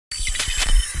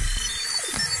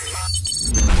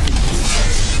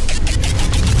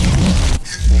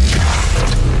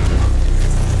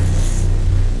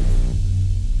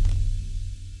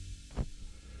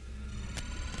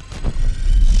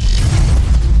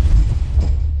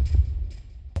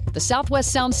The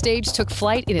Southwest Soundstage took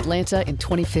flight in Atlanta in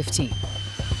 2015.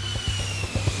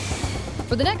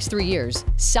 For the next 3 years,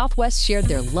 Southwest shared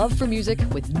their love for music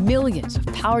with millions of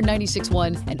Power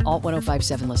 96.1 and Alt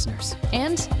 105.7 listeners.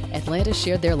 And Atlanta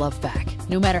shared their love back.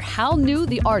 No matter how new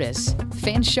the artists,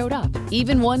 fans showed up,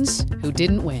 even ones who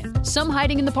didn't win. Some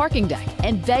hiding in the parking deck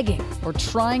and begging or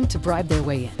trying to bribe their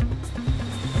way in.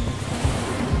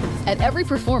 At every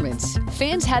performance,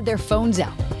 fans had their phones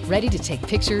out, ready to take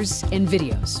pictures and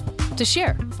videos to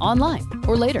share online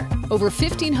or later. Over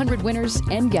 1,500 winners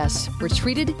and guests were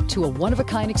treated to a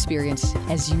one-of-a-kind experience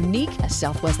as unique as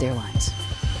Southwest Airlines.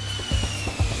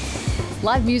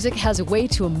 Live music has a way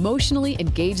to emotionally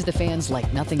engage the fans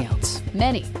like nothing else.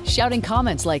 Many shouting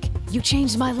comments like, "You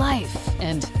changed my life,"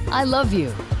 and "I love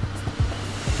you."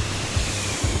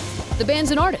 The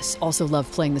bands and artists also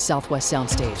love playing the Southwest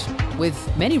Soundstage, with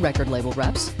many record label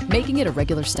reps making it a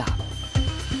regular stop.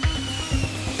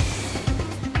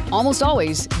 Almost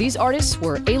always, these artists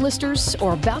were A-listers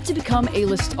or about to become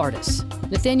A-list artists.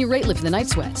 Nathaniel Rateliff and the Night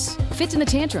Sweats, Fitz and the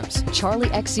Tantrums, Charlie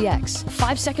XCX,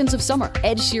 5 Seconds of Summer,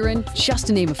 Ed Sheeran, just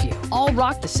to name a few, all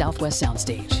rocked the Southwest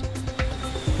Soundstage.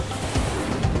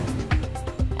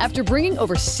 After bringing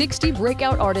over 60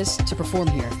 breakout artists to perform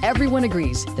here, everyone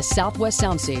agrees the Southwest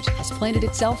Soundstage has planted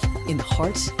itself in the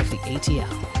hearts of the ATL.